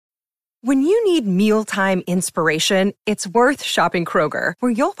When you need mealtime inspiration, it's worth shopping Kroger,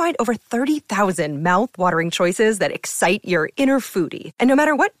 where you'll find over 30,000 mouth-watering choices that excite your inner foodie. And no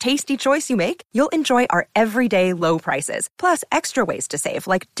matter what tasty choice you make, you'll enjoy our everyday low prices, plus extra ways to save,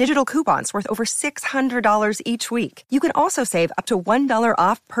 like digital coupons worth over $600 each week. You can also save up to $1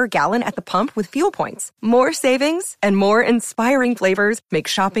 off per gallon at the pump with fuel points. More savings and more inspiring flavors make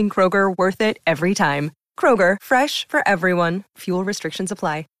shopping Kroger worth it every time. Kroger, fresh for everyone. Fuel restrictions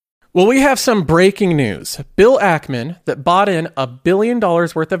apply. Well, we have some breaking news. Bill Ackman, that bought in $1 billion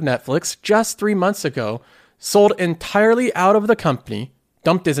worth of Netflix just 3 months ago, sold entirely out of the company,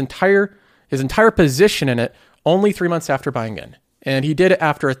 dumped his entire position in it only 3 months after buying in. And he did it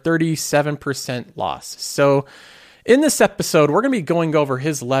after a 37% loss. So in this episode, we're going to be going over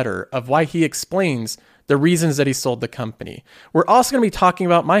his letter of why he explains the reasons that he sold the company. We're also going to be talking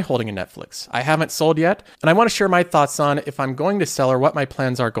about my holding in Netflix. I haven't sold yet, and I want to share my thoughts on if I'm going to sell or what my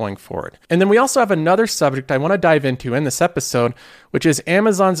plans are going forward. And then we also have another subject I want to dive into in this episode, which is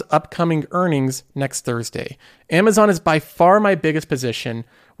Amazon's upcoming earnings next Thursday. Amazon is by far my biggest position.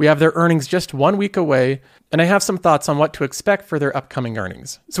 We have their earnings just 1 week away, and I have some thoughts on what to expect for their upcoming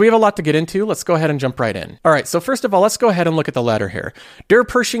earnings. So we have a lot to get into. Let's go ahead and jump right in. All right, so first of all, let's go ahead and look at the letter here. Dear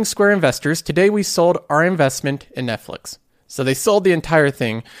Pershing Square investors, today we sold our investment in Netflix. So they sold the entire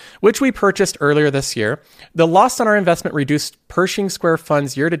thing, which we purchased earlier this year. The loss on our investment reduced Pershing Square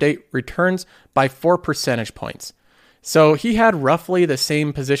Fund's year-to-date returns by 4 percentage points. So he had roughly the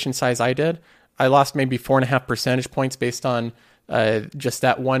same position size I did. I lost maybe 4.5 percentage points based on just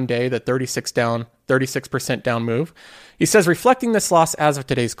that one day, the 36% down move. He says, reflecting this loss as of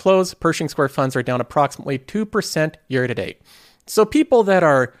today's close, Pershing Square funds are down approximately 2% year to date. So people that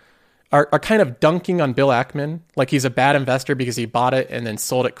are kind of dunking on Bill Ackman, like he's a bad investor because he bought it and then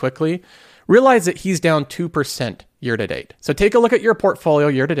sold it quickly, realize that he's down 2% year to date. So take a look at your portfolio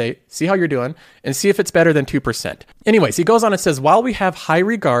year to date, see how you're doing, and see if it's better than 2%. Anyways, he goes on and says, while we have high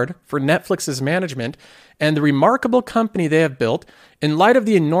regard for Netflix's management and the remarkable company they have built, in light of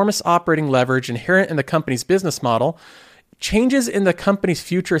the enormous operating leverage inherent in the company's business model, changes in the company's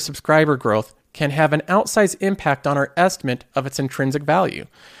future subscriber growth can have an outsized impact on our estimate of its intrinsic value.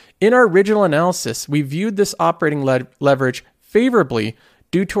 In our original analysis, we viewed this operating leverage favorably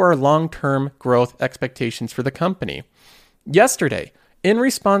due to our long-term growth expectations for the company. Yesterday, in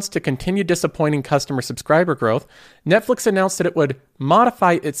response to continued disappointing customer subscriber growth, Netflix announced that it would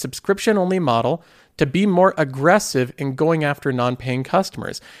modify its subscription-only model to be more aggressive in going after non-paying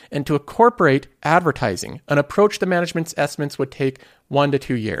customers and to incorporate advertising, an approach the management's estimates would take 1 to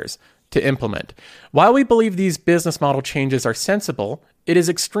 2 years to implement. While we believe these business model changes are sensible, it is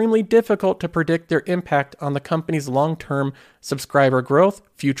extremely difficult to predict their impact on the company's long-term subscriber growth,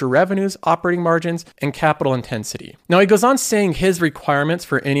 future revenues, operating margins, and capital intensity. Now, he goes on saying his requirements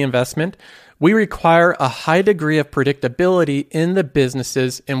for any investment. We require a high degree of predictability in the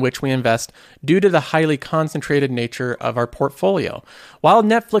businesses in which we invest due to the highly concentrated nature of our portfolio. While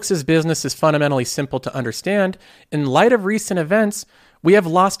Netflix's business is fundamentally simple to understand, in light of recent events, we have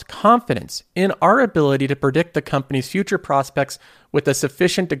lost confidence in our ability to predict the company's future prospects with a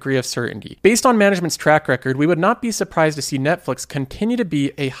sufficient degree of certainty. Based on management's track record, we would not be surprised to see Netflix continue to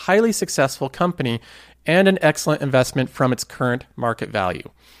be a highly successful company and an excellent investment from its current market value.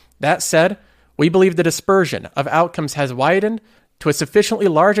 That said, we believe the dispersion of outcomes has widened to a sufficiently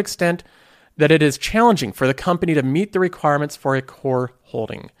large extent that it is challenging for the company to meet the requirements for a core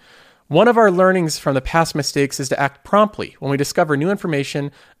holding. One of our learnings from the past mistakes is to act promptly when we discover new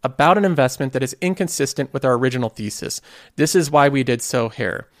information about an investment that is inconsistent with our original thesis. This is why we did so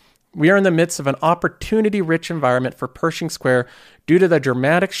here. We are in the midst of an opportunity-rich environment for Pershing Square due to the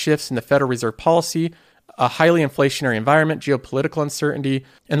dramatic shifts in the Federal Reserve policy, a highly inflationary environment, geopolitical uncertainty,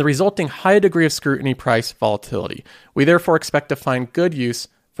 and the resulting high degree of scrutiny price volatility. We therefore expect to find good use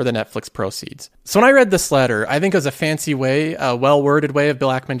for the Netflix proceeds. So when I read this letter, I think it was a fancy way, a well-worded way of Bill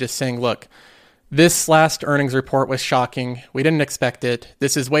Ackman just saying, look, this last earnings report was shocking. We didn't expect it.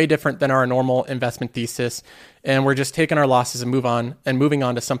 This is way different than our normal investment thesis, and we're just taking our losses and moving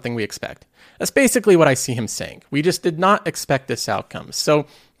on to something we expect. That's basically what I see him saying. We just did not expect this outcome. So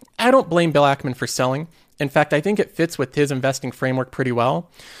I don't blame Bill Ackman for selling. In fact, I think it fits with his investing framework pretty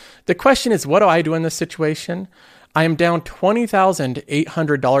well. The question is, what do I do in this situation? I am down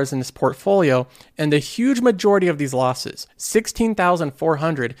 $20,800 in this portfolio, and the huge majority of these losses,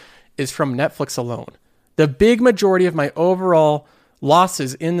 $16,400, is from Netflix alone. The big majority of my overall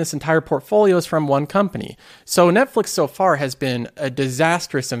losses in this entire portfolio is from one company. So Netflix so far has been a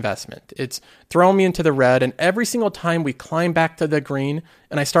disastrous investment. It's thrown me into the red, and every single time we climb back to the green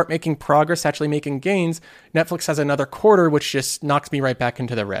and I start making progress, actually making gains, Netflix has another quarter which just knocks me right back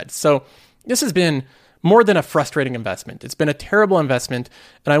into the red. So this has been more than a frustrating investment. It's been a terrible investment,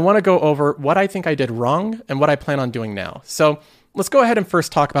 and I want to go over what I think I did wrong and what I plan on doing now. So let's go ahead and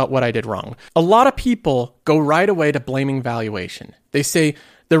first talk about what I did wrong. A lot of people go right away to blaming valuation. They say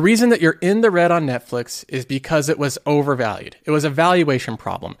the reason that you're in the red on Netflix is because it was overvalued. It was a valuation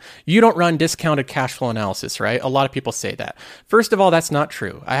problem. You don't run discounted cash flow analysis, right? A lot of people say that. First of all, that's not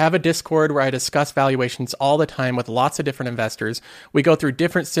true. I have a Discord where I discuss valuations all the time with lots of different investors. We go through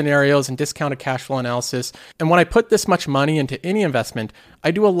different scenarios and discounted cash flow analysis. And when I put this much money into any investment,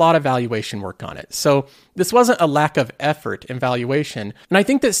 I do a lot of valuation work on it. So this wasn't a lack of effort in valuation. And I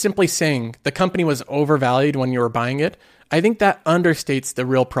think that simply saying the company was overvalued when you were buying it, I think that understates the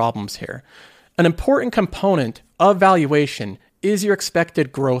real problems here. An important component of valuation is your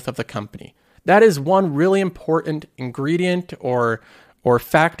expected growth of the company. That is one really important ingredient or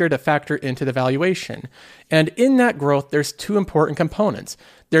factor to factor into the valuation. And in that growth, there's two important components.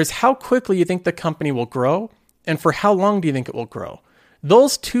 There's how quickly you think the company will grow, and for how long do you think it will grow.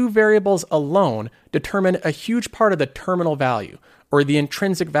 Those two variables alone determine a huge part of the terminal value, or the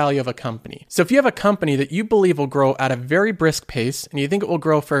intrinsic value of a company. So if you have a company that you believe will grow at a very brisk pace, and you think it will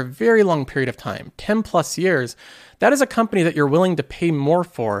grow for a very long period of time, 10 plus years, that is a company that you're willing to pay more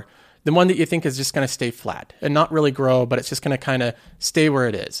for than one that you think is just going to stay flat and not really grow, but it's just going to kind of stay where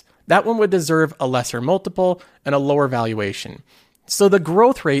it is. That one would deserve a lesser multiple and a lower valuation. So the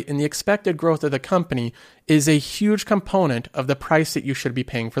growth rate and the expected growth of the company is a huge component of the price that you should be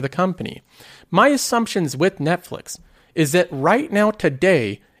paying for the company. My assumptions with Netflix is that right now,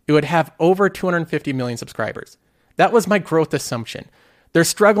 today, it would have over 250 million subscribers. That was my growth assumption. They're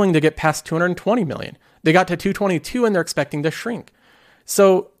struggling to get past 220 million. They got to 222 and they're expecting to shrink.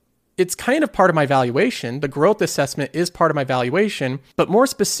 So it's kind of part of my valuation. The growth assessment is part of my valuation. But more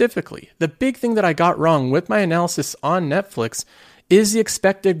specifically, the big thing that I got wrong with my analysis on Netflix is the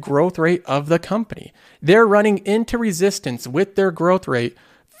expected growth rate of the company. They're running into resistance with their growth rate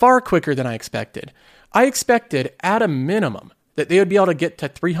far quicker than I expected. I expected at a minimum that they would be able to get to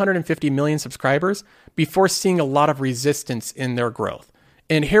 350 million subscribers before seeing a lot of resistance in their growth.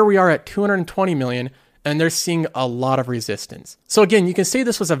 And here we are at 220 million, and they're seeing a lot of resistance. So again, you can say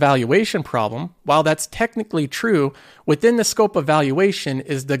this was a valuation problem. While that's technically true, within the scope of valuation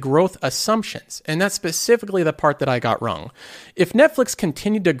is the growth assumptions. And that's specifically the part that I got wrong. If Netflix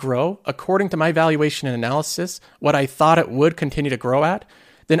continued to grow according to my valuation and analysis, what I thought it would continue to grow at,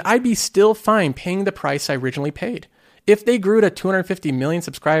 then I'd be still fine paying the price I originally paid. If they grew to 250 million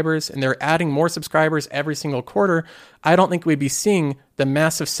subscribers and they're adding more subscribers every single quarter, I don't think we'd be seeing the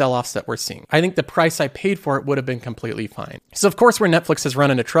massive sell-offs that we're seeing. I think the price I paid for it would have been completely fine. So of course, where Netflix has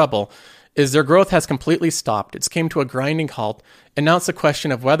run into trouble is their growth has completely stopped. It's came to a grinding halt, and now it's a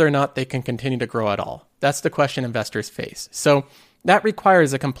question of whether or not they can continue to grow at all. That's the question investors face. So that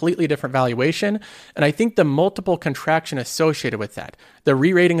requires a completely different valuation, and I think the multiple contraction associated with that, the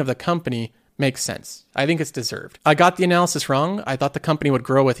re-rating of the company, makes sense. I think it's deserved. I got the analysis wrong. I thought the company would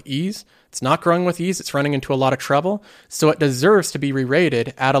grow with ease. It's not growing with ease. It's running into a lot of trouble, so it deserves to be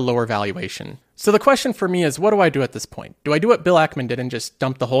re-rated at a lower valuation. So the question for me is, what do I do at this point? Do I do what Bill Ackman did and just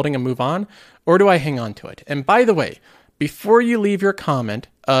dump the holding and move on, or do I hang on to it? And by the way, before you leave your comment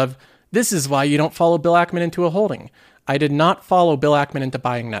of, this is why you don't follow Bill Ackman into a holding, I did not follow Bill Ackman into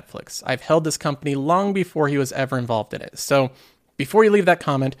buying Netflix. I've held this company long before he was ever involved in it. So before you leave that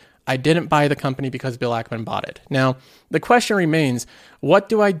comment, I didn't buy the company because Bill Ackman bought it. Now, the question remains, what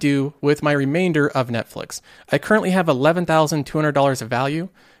do I do with my remainder of Netflix? I currently have $11,200 of value,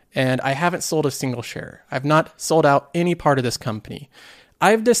 and I haven't sold a single share. I've not sold out any part of this company.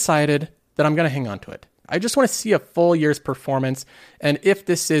 I've decided that I'm going to hang on to it. I just want to see a full year's performance, and if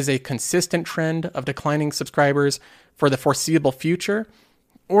this is a consistent trend of declining subscribers for the foreseeable future,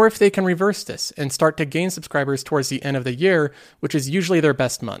 or if they can reverse this and start to gain subscribers towards the end of the year, which is usually their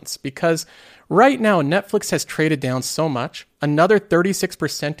best months. Because right now, Netflix has traded down so much, another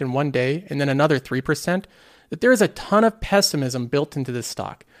 36% in one day, and then another 3%, that there is a ton of pessimism built into this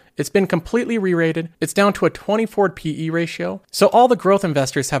stock. It's been completely re-rated. It's down to a 24 PE ratio. So all the growth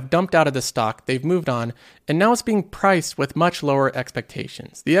investors have dumped out of the stock. They've moved on. And now it's being priced with much lower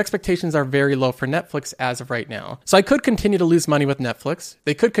expectations. The expectations are very low for Netflix as of right now. So I could continue to lose money with Netflix.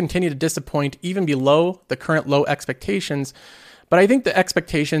 They could continue to disappoint even below the current low expectations. But I think the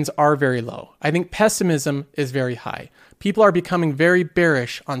expectations are very low. I think pessimism is very high. people are becoming very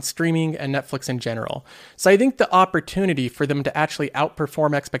bearish on streaming and Netflix in general. So I think the opportunity for them to actually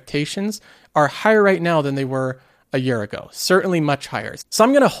outperform expectations are higher right now than they were a year ago, certainly much higher. So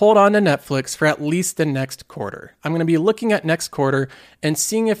I'm going to hold on to Netflix for at least the next quarter. I'm going to be looking at next quarter and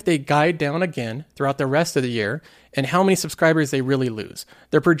seeing if they guide down again throughout the rest of the year and how many subscribers they really lose.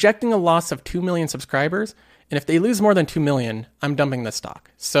 They're projecting a loss of 2 million subscribers, and if they lose more than 2 million, I'm dumping the stock.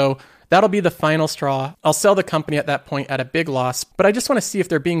 So that'll be the final straw. I'll sell the company at that point at a big loss, but I just want to see if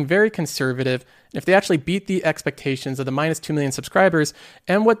they're being very conservative, and if they actually beat the expectations of the minus 2 million subscribers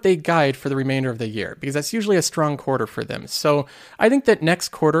and what they guide for the remainder of the year, because that's usually a strong quarter for them. So I think that next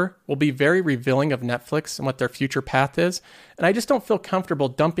quarter will be very revealing of Netflix and what their future path is, and I just don't feel comfortable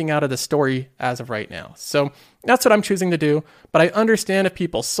dumping out of the story as of right now. So that's what I'm choosing to do, but I understand if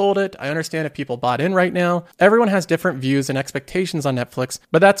people sold it. I understand if people bought in right now. Everyone has different views and expectations on Netflix,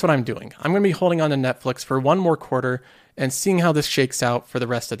 but that's what I'm doing. I'm going to be holding on to Netflix for one more quarter and seeing how this shakes out for the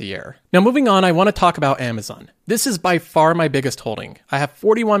rest of the year. Now, moving on, I want to talk about Amazon. This is by far my biggest holding. I have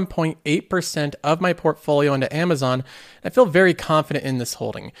 41.8% of my portfolio into Amazon, and I feel very confident in this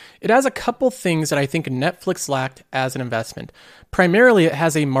holding. It has a couple things that I think Netflix lacked as an investment. Primarily, it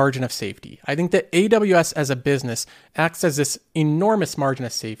has a margin of safety. I think that AWS as a business acts as this enormous margin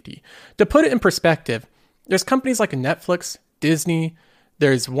of safety. To put it in perspective, there's companies like Netflix, Disney,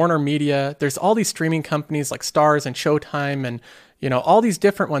 there's Warner Media, there's all these streaming companies like Starz and Showtime and, all these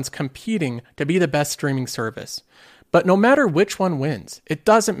different ones competing to be the best streaming service. But no matter which one wins, it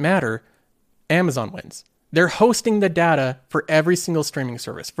doesn't matter, Amazon wins. They're hosting the data for every single streaming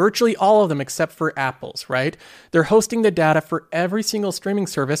service, virtually all of them except for Apple's, right? They're hosting the data for every single streaming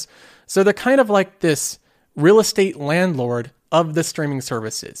service. So they're kind of like this real estate landlord of the streaming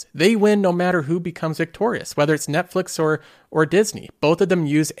services. They win no matter who becomes victorious, whether it's Netflix or Disney. Both of them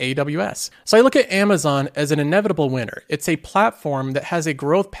use AWS. So I look at Amazon as an inevitable winner. It's a platform that has a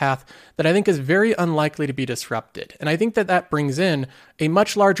growth path that I think is very unlikely to be disrupted. And I think that that brings in a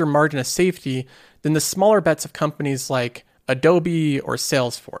much larger margin of safety than the smaller bets of companies like Adobe or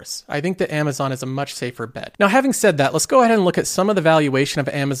Salesforce. I think that Amazon is a much safer bet. Now, having said that, let's go ahead and look at some of the valuation of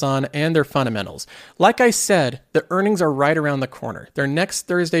Amazon and their fundamentals. Like I said, the earnings are right around the corner. They're next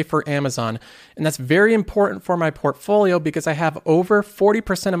Thursday for Amazon, and that's very important for my portfolio because I have over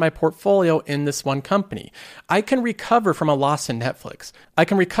 40% of my portfolio in this one company. I can recover from a loss in Netflix. I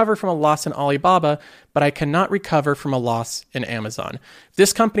can recover from a loss in Alibaba, but I cannot recover from a loss in Amazon. If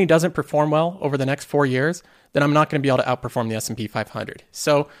this company doesn't perform well over the next 4 years, then I'm not going to be able to outperform the S&P 500.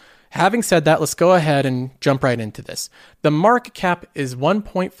 So having said that, let's go ahead and jump right into this. The market cap is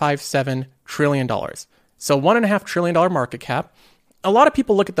 $1.57 trillion. So $1.5 trillion market cap. A lot of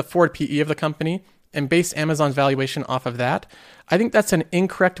people look at the forward PE of the company and base Amazon's valuation off of that. I think that's an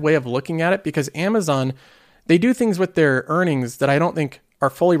incorrect way of looking at it because Amazon, they do things with their earnings that I don't think are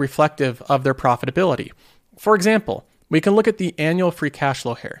fully reflective of their profitability. For example, we can look at the annual free cash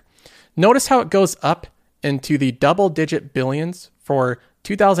flow here. Notice how it goes up into the double-digit billions for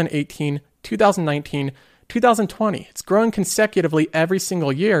 2018, 2019, 2020. It's growing consecutively every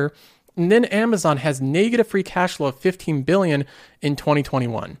single year. And then Amazon has negative free cash flow of $15 billion in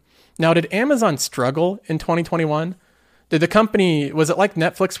 2021. Now, did Amazon struggle in 2021? Did the company, was it like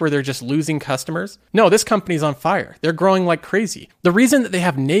Netflix where they're just losing customers? No, this company's on fire. They're growing like crazy. The reason that they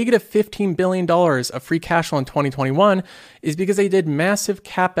have negative $15 billion of free cash flow in 2021 is because they did massive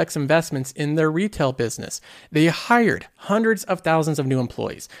CapEx investments in their retail business. They hired hundreds of thousands of new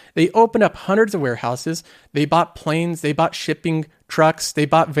employees. They opened up hundreds of warehouses. They bought planes. They bought shipping trucks, they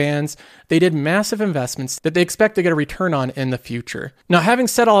bought vans, they did massive investments that they expect to get a return on in the future. Now, having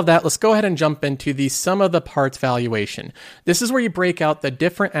said all of that, let's go ahead and jump into the sum of the parts valuation. This is where you break out the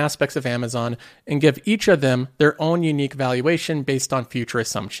different aspects of Amazon and give each of them their own unique valuation based on future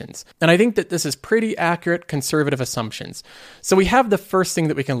assumptions. And I think that this is pretty accurate, conservative assumptions. So we have the first thing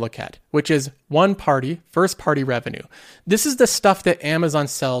that we can look at, which is first party revenue. This is the stuff that Amazon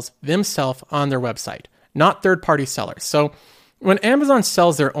sells themselves on their website, not third party sellers. So when Amazon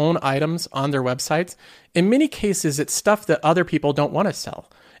sells their own items on their websites, in many cases, it's stuff that other people don't want to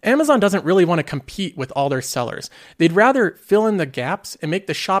sell. Amazon doesn't really want to compete with all their sellers. They'd rather fill in the gaps and make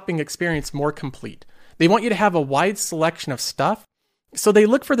the shopping experience more complete. They want you to have a wide selection of stuff. So they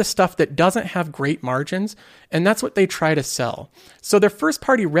look for the stuff that doesn't have great margins, and that's what they try to sell. So their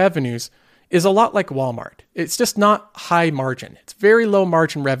first-party revenues is a lot like Walmart. It's just not high margin. It's very low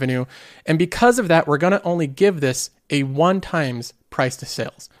margin revenue. And because of that, we're going to only give this a 1x price to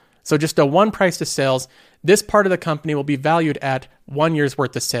sales. So just a 1 price to sales, this part of the company will be valued at 1 year's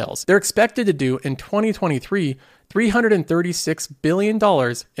worth of sales. They're expected to do in 2023, $336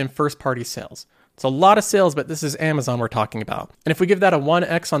 billion in first party sales. It's a lot of sales, but this is Amazon we're talking about. And if we give that a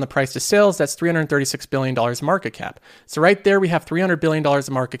 1x on the price to sales, that's $336 billion market cap. So right there, we have $300 billion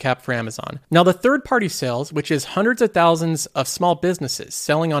of market cap for Amazon. Now, the third-party sales, which is hundreds of thousands of small businesses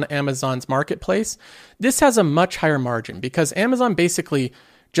selling on Amazon's marketplace, this has a much higher margin because Amazon basically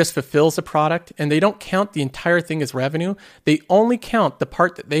just fulfills the product and they don't count the entire thing as revenue. They only count the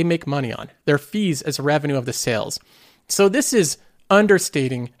part that they make money on, their fees as revenue of the sales. So this is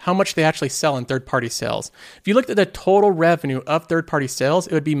understating how much they actually sell in third-party sales. If you looked at the total revenue of third-party sales,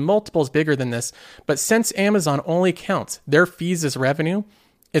 it would be multiples bigger than this. But since Amazon only counts their fees as revenue,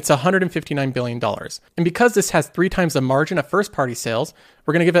 it's $159 billion. And because this has 3 times the margin of first-party sales,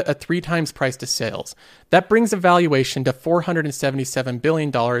 we're going to give it a 3 times price to sales. That brings the valuation to $477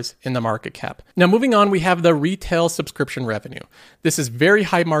 billion in the market cap. Now, moving on, we have the retail subscription revenue. This is very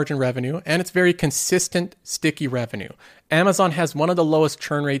high margin revenue, and it's very consistent, sticky revenue. Amazon has one of the lowest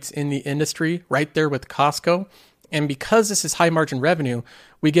churn rates in the industry, right there with Costco. And because this is high margin revenue,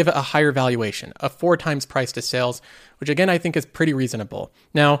 we give it a higher valuation, a 4 times price to sales, which again, I think is pretty reasonable.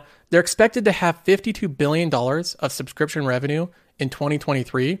 Now, they're expected to have $52 billion of subscription revenue in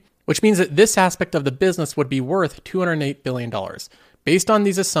 2023, which means that this aspect of the business would be worth $208 billion. Based on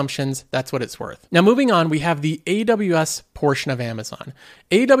these assumptions, that's what it's worth. Now, moving on, we have the AWS portion of Amazon.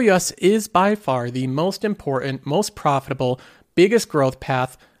 AWS is by far the most important, most profitable, biggest growth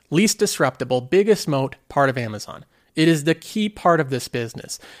path, least disruptible, biggest moat part of Amazon. It is the key part of this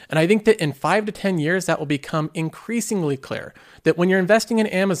business. And I think that in 5 to 10 years, that will become increasingly clear that when you're investing in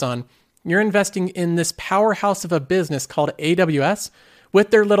Amazon, you're investing in this powerhouse of a business called AWS with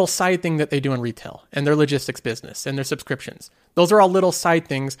their little side thing that they do in retail and their logistics business and their subscriptions. Those are all little side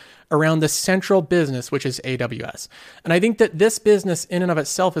things around the central business, which is AWS. And I think that this business in and of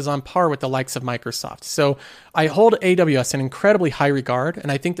itself is on par with the likes of Microsoft. So I hold AWS in incredibly high regard,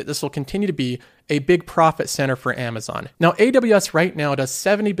 and I think that this will continue to be a big profit center for Amazon. Now, AWS right now does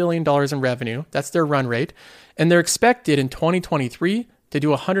 $70 billion in revenue. That's their run rate. And they're expected in 2023 to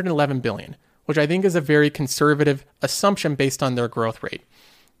do $111 billion, which I think is a very conservative assumption based on their growth rate.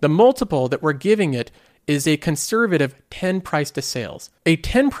 The multiple that we're giving it is a conservative 10 price to sales. A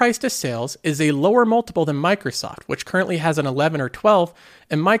 10 price to sales is a lower multiple than Microsoft, which currently has an 11 or 12,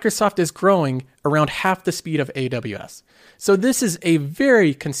 and Microsoft is growing around half the speed of AWS. So this is a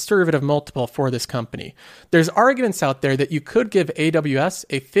very conservative multiple for this company. There's arguments out there that you could give AWS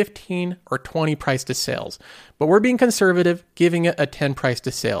a 15 or 20 price to sales, but we're being conservative, giving it a 10 price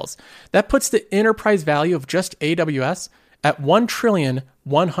to sales. That puts the enterprise value of just AWS at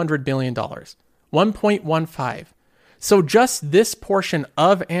 $1,100 billion. 1.15. So just this portion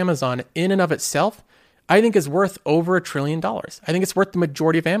of Amazon in and of itself, I think is worth over $1 trillion. I think it's worth the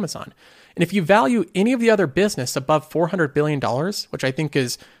majority of Amazon. And if you value any of the other business above $400 billion, which I think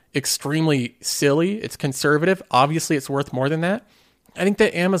is extremely silly, it's conservative, obviously it's worth more than that, I think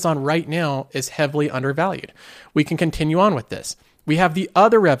that Amazon right now is heavily undervalued. We can continue on with this. We have the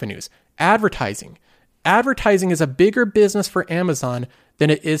other revenues, advertising. Advertising is a bigger business for Amazon than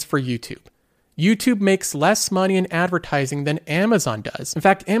it is for YouTube. YouTube makes less money in advertising than Amazon does. In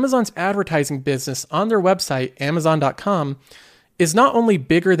fact, Amazon's advertising business on their website, Amazon.com, is not only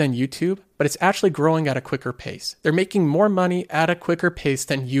bigger than YouTube, but it's actually growing at a quicker pace. They're making more money at a quicker pace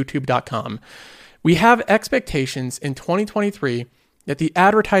than YouTube.com. We have expectations in 2023 that the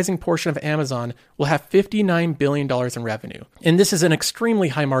advertising portion of Amazon will have $59 billion in revenue. And this is an extremely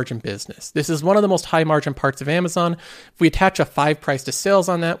high margin business. This is one of the most high margin parts of Amazon. If we attach a 5 price to sales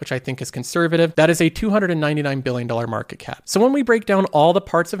on that, which I think is conservative, that is a $299 billion market cap. So when we break down all the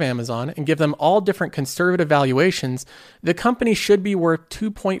parts of Amazon and give them all different conservative valuations, the company should be worth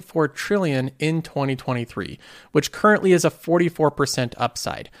 $2.4 trillion in 2023, which currently is a 44%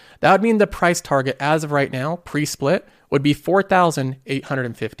 upside. That would mean the price target as of right now, pre-split, would be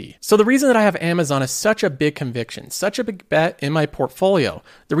 4,850. So the reason that I have Amazon is such a big conviction, such a big bet in my portfolio,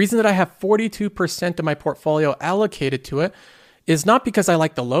 the reason that I have 42% of my portfolio allocated to it is not because I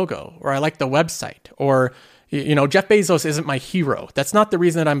like the logo or I like the website or, Jeff Bezos isn't my hero. That's not the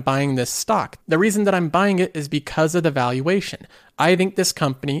reason that I'm buying this stock. The reason that I'm buying it is because of the valuation. I think this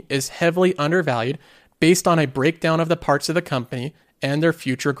company is heavily undervalued based on a breakdown of the parts of the company and their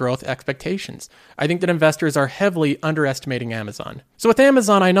future growth expectations. I think that investors are heavily underestimating Amazon. So with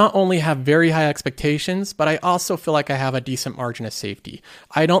Amazon, I not only have very high expectations, but I also feel like I have a decent margin of safety.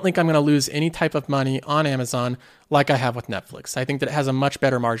 I don't think I'm going to lose any type of money on Amazon like I have with Netflix. I think that it has a much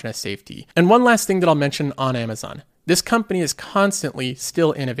better margin of safety. And one last thing that I'll mention on Amazon. This company is constantly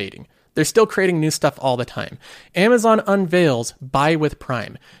still innovating. They're still creating new stuff all the time. Amazon unveils Buy with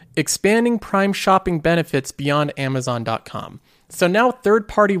Prime, expanding Prime shopping benefits beyond Amazon.com. So now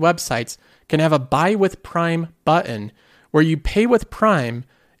third-party websites can have a buy with Prime button where you pay with Prime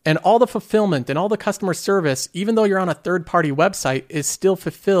and all the fulfillment and all the customer service, even though you're on a third-party website, is still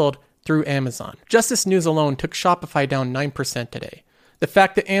fulfilled through Amazon. Just this news alone took Shopify down 9% today. The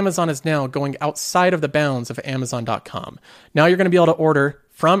fact that Amazon is now going outside of the bounds of Amazon.com. Now you're going to be able to order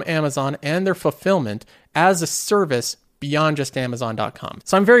from Amazon and their fulfillment as a service beyond just Amazon.com.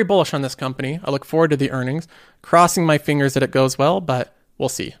 So I'm very bullish on this company. I look forward to the earnings, crossing my fingers that it goes well, but we'll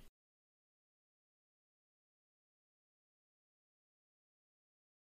see.